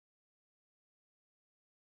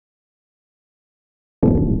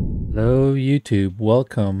Hello YouTube,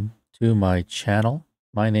 welcome to my channel.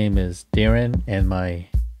 My name is Darren and my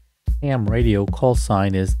ham radio call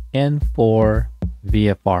sign is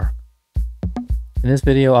N4VFR. In this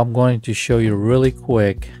video I'm going to show you really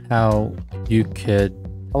quick how you could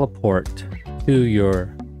teleport to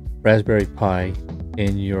your Raspberry Pi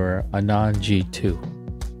in your Anan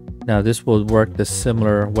G2. Now this will work the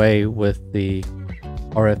similar way with the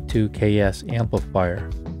RF2KS amplifier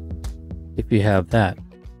if you have that.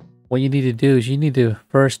 What you need to do is you need to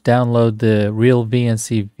first download the real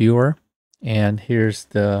VNC Viewer, and here's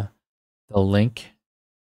the link.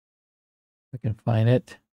 I can find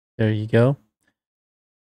it. There you go.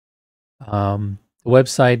 The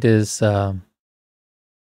website is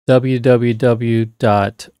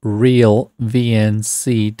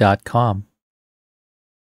www.realvnc.com,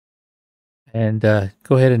 and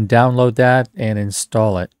go ahead and download that and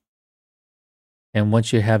install it. And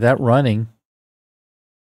once you have that running,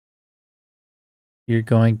 you're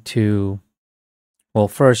going to, well,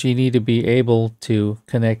 first you need to be able to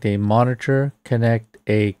connect a monitor, connect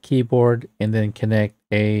a keyboard, and then connect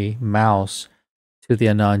a mouse to the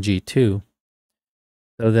Anan G2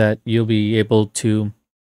 so that you'll be able to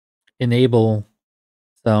enable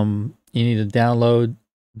you need to download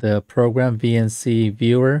the program VNC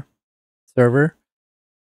Viewer server,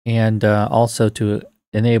 and also to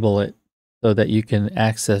enable it so that you can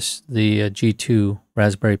access the G2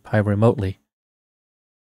 Raspberry Pi remotely.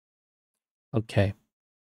 Okay,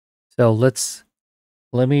 so let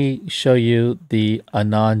me show you the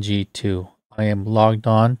Anan G2. I am logged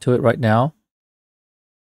on to it right now.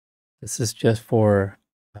 This is just for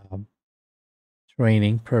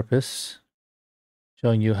training purpose,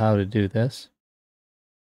 showing you how to do this.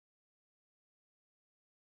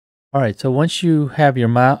 All right, so once you have your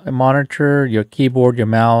monitor, your keyboard, your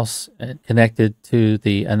mouse connected to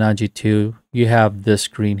the Anan G2, you have this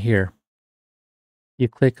screen here. You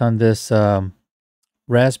click on this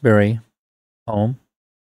Raspberry home,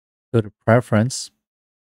 go to Preference,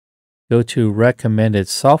 go to Recommended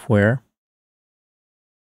Software,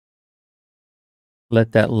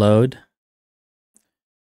 let that load,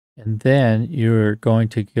 and then you're going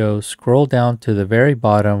to go scroll down to the very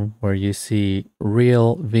bottom where you see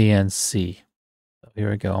Real VNC. So here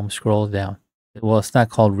we go, I'm scrolling down. Well, it's not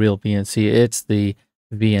called Real VNC, it's the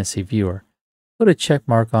VNC Viewer. Put a check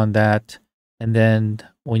mark on that, and then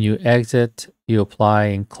when you exit, you apply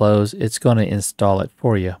and close. It's going to install it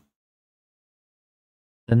for you.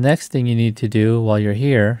 The next thing you need to do while you're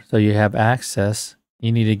here, so you have access,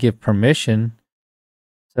 you need to give permission.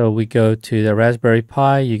 So we go to the Raspberry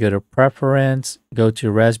Pi, you go to Preference, go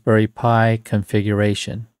to Raspberry Pi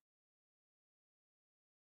Configuration.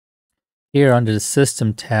 Here under the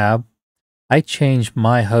System tab, I changed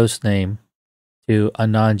my host name to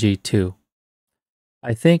Anan G2.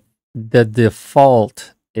 I think the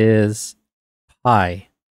default is Pi,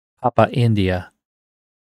 Papa India,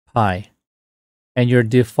 Pi. And your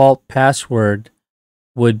default password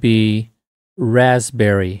would be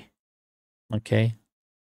Raspberry, okay,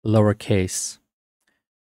 lowercase.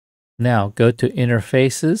 Now go to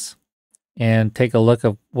Interfaces and take a look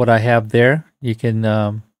at what I have there. You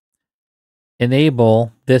can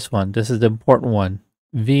enable this one. This is the important one,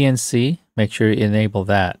 VNC. Make sure you enable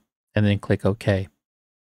that and then click OK.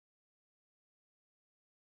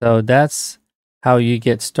 So that's how you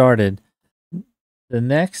get started. The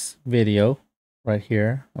next video right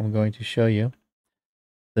here, I'm going to show you.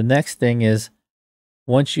 The next thing is,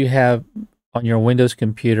 once you have on your Windows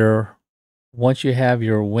computer, once you have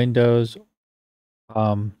your Windows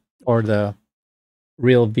or the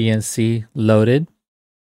real VNC loaded,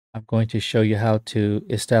 I'm going to show you how to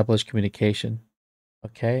establish communication.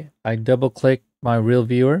 Okay, I double click my real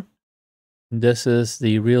viewer. This is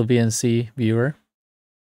the real VNC viewer.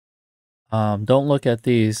 Don't look at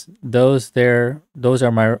these. Those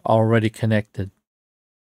are my already connected.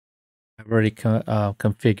 I've already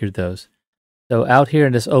configured those. So out here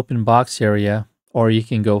in this open box area, or you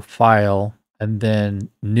can go File and then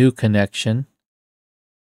New Connection.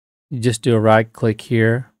 You just do a right click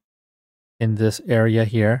here in this area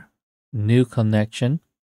here, New Connection.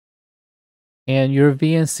 And your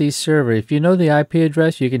VNC server, if you know the IP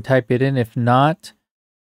address, you can type it in. If not,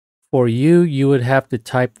 for you would have to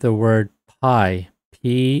type the word Pi,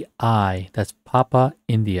 P-I, that's Papa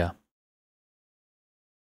India.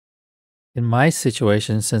 In my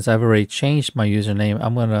situation, since I've already changed my username,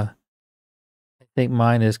 I think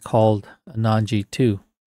mine is called Anan G2.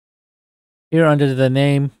 Here under the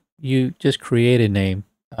name, you just create a name.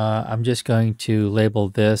 I'm just going to label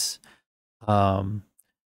this, let's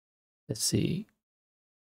see,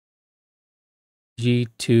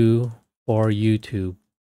 G2 for YouTube.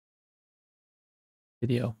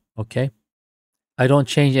 video. Okay. I don't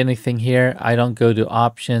change anything here. I don't go to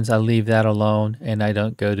options. I leave that alone. And I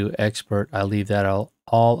don't go to expert. I leave that all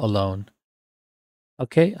alone.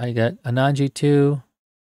 Okay. I got Anan G2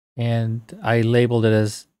 and I labeled it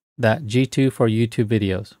as that G2 for YouTube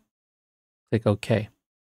videos. Click OK.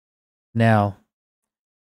 Now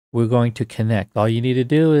we're going to connect. All you need to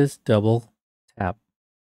do is double tap.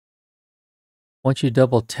 Once you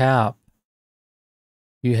double tap,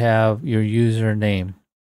 you have your username.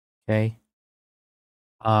 Okay.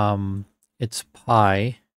 It's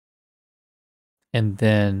Pi, and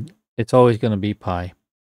then it's always going to be Pi.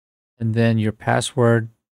 And then your password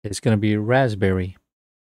is going to be Raspberry.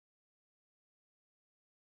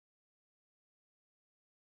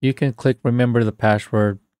 You can click remember the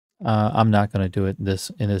password. I'm not going to do it in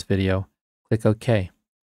this video. Click OK.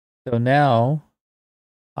 So now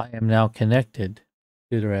I am now connected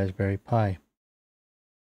to the Raspberry Pi.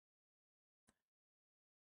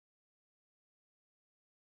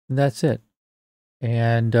 And that's it.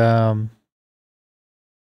 And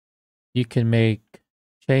you can make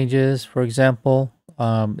changes. For example,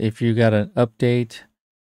 if you got an update,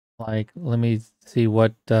 like let me see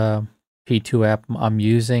what P2 app I'm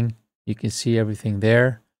using. You can see everything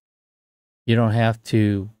there. You don't have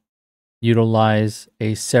to utilize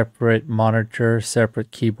a separate monitor,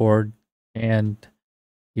 separate keyboard, and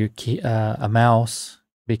your a mouse,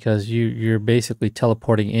 because you're basically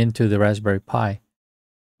teleporting into the Raspberry Pi.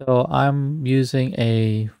 So I'm using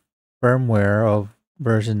a firmware of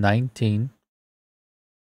version 19.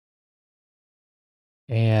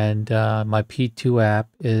 And my P2 app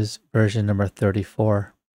is version number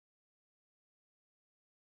 34.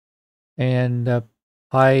 And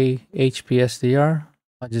Pi HPSDR,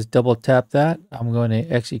 I just double tap that. I'm going to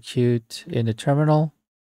execute in the terminal.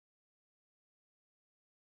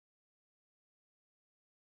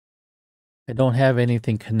 I don't have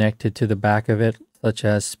anything connected to the back of it, such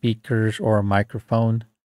as speakers or a microphone.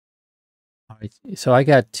 All right, so I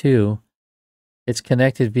got two. It's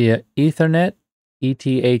connected via Ethernet,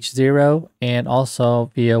 ETH0, and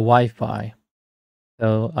also via Wi-Fi.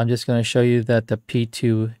 So I'm just going to show you that the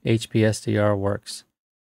P2 HPSDR works.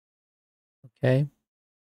 Okay.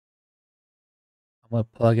 I'm going to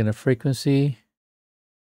plug in a frequency.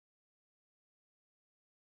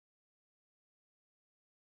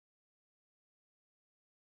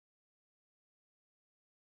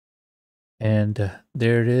 And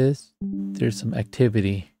there it is. There's some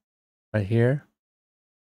activity right here.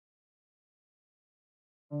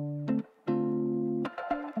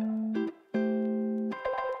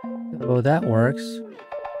 So that works.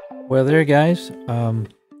 Well, there, guys.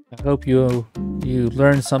 I hope you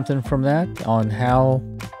learned something from that on how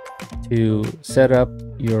to set up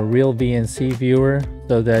your real VNC viewer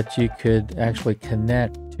so that you could actually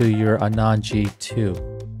connect to your Anan G2.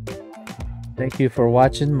 Thank you for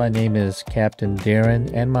watching. My name is Captain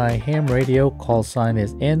Darren, and my ham radio call sign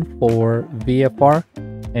is N4VFR.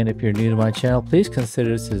 And if you're new to my channel, please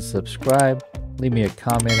consider to subscribe, leave me a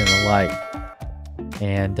comment and a like.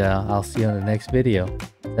 And I'll see you on the next video.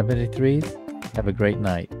 73s, have a great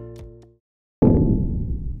night.